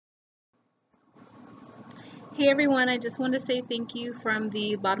Hey everyone, I just wanted to say thank you from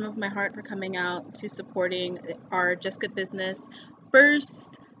the bottom of my heart for coming out to supporting our Just Good Business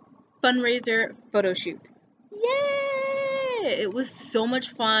first fundraiser photo shoot. Yay! It was so much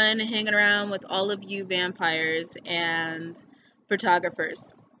fun hanging around with all of you vampires and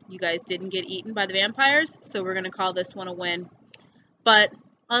photographers. You guys didn't get eaten by the vampires, so we're going to call this one a win. But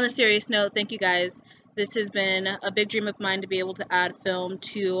on a serious note, thank you guys. This has been a big dream of mine to be able to add film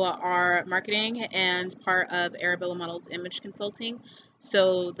to our marketing and part of Arabella Models Image Consulting.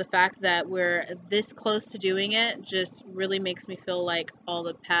 So the fact that we're this close to doing it just really makes me feel like all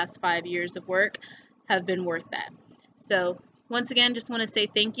the past 5 years of work have been worth that. So once again, just want to say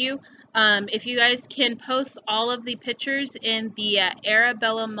thank you. If you guys can post all of the pictures in the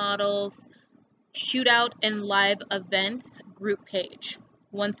Arabella Models Shootout and Live Events group page.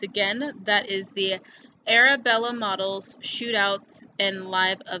 Once again, that is the Arabella Models Shootouts and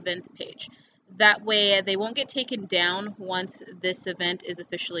Live Events page. That way they won't get taken down once this event is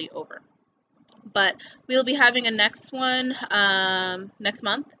officially over. But we'll be having a next one next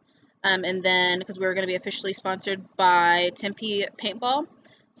month. And then, because we're going to be officially sponsored by Tempe Paintball.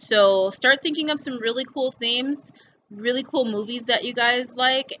 So start thinking of some really cool themes, really cool movies that you guys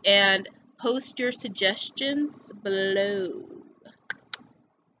like, and post your suggestions below.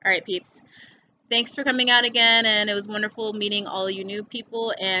 Alright, peeps. Thanks for coming out again, and it was wonderful meeting all you new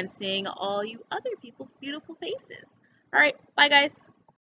people and seeing all you other people's beautiful faces. Alright, bye guys.